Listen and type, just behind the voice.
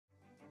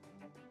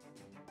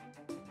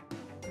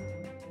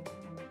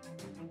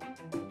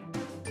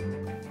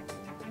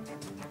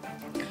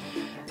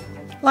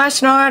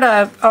Last night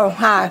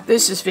hi,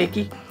 this is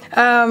Vicki.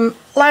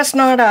 Last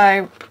night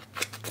I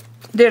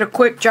did a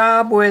quick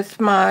job with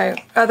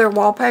my other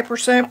wallpaper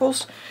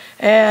samples,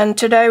 and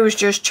today was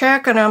just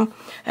checking them,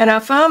 and I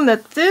found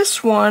that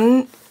this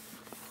one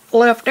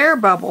left air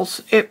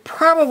bubbles. It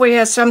probably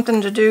has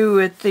something to do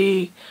with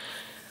the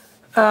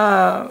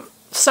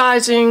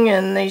sizing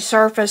and the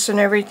surface and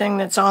everything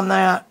that's on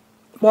that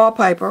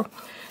wallpaper.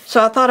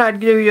 So I thought I'd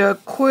give you a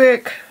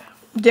quick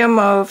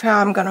demo of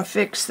how I'm going to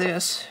fix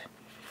this.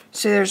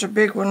 See, there's a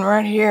big one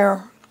right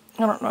here.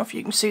 I don't know if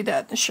you can see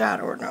that in the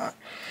shadow or not.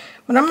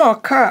 But I'm going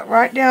to cut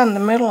right down the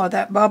middle of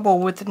that bubble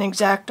with an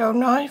X-Acto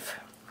knife.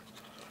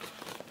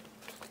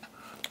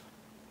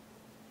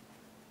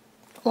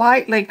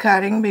 Lightly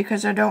cutting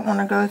because I don't want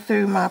to go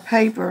through my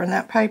paper, and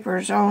that paper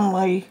is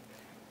only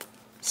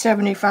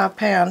 75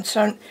 pounds.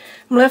 So I'm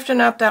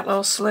lifting up that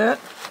little slit.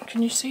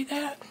 Can you see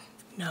that?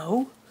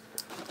 No.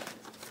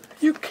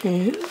 You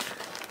can't.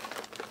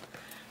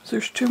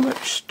 There's too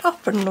much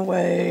stuff in the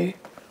way.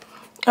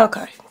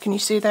 Okay, can you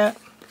see that?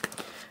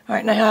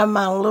 Alright, now I have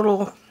my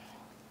little,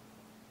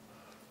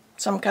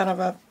 some kind of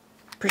a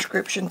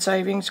prescription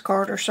savings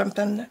card or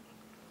something that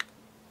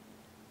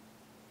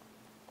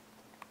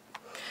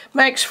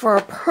makes for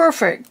a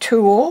perfect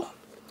tool.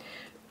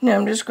 Now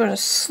I'm just going to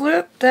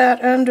slip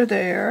that under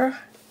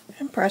there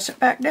and press it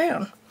back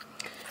down.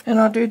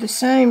 And I'll do the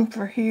same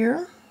for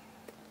here.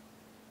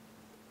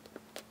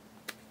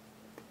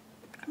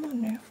 Come on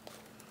now.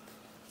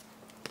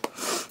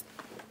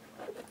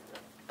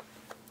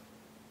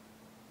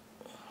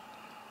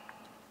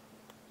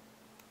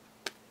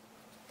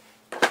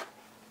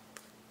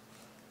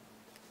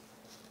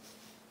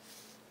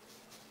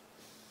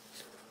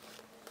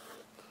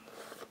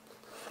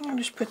 I'll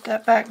just put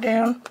that back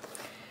down.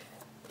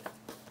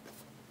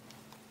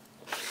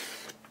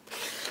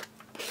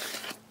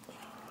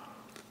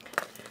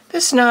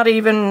 This is not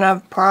even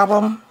a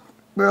problem,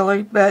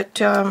 really,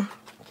 but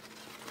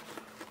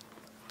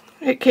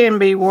it can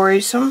be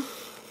worrisome.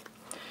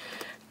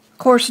 Of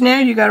course, now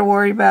you got to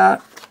worry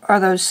about,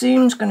 are those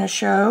seams going to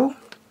show?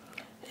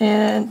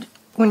 And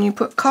when you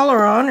put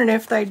color on, and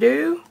if they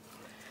do,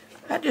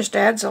 that just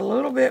adds a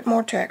little bit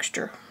more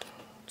texture.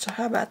 So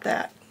how about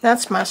that?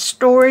 That's my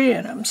story,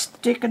 and I'm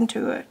sticking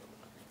to it.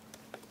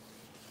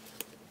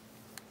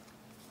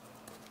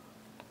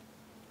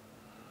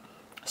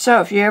 So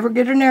if you ever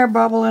get an air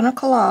bubble in a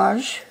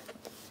collage,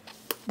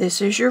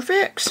 this is your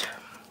fix.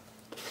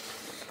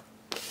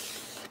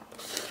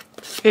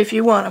 If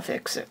you want to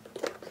fix it.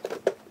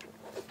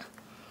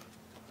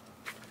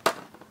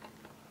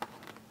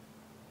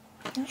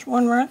 There's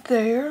one right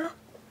there.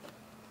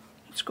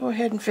 Let's go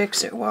ahead and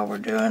fix it while we're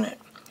doing it.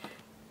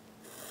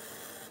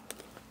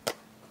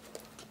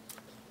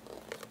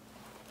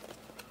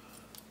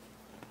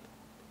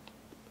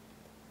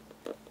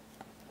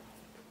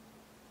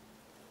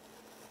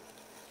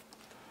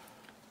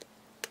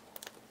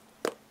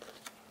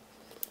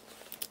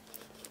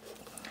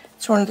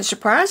 It's one of the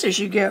surprises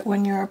you get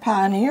when you're a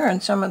pioneer in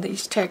some of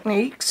these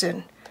techniques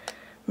and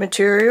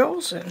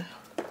materials, and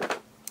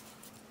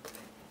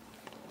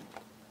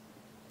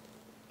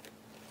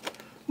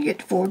you get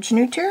to forge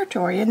new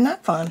territory. Isn't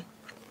that fun?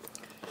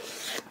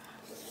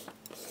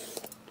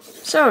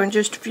 So in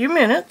just a few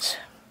minutes,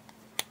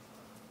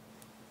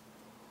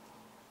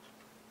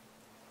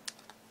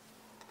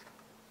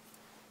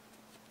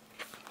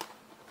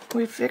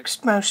 we've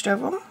fixed most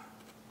of them.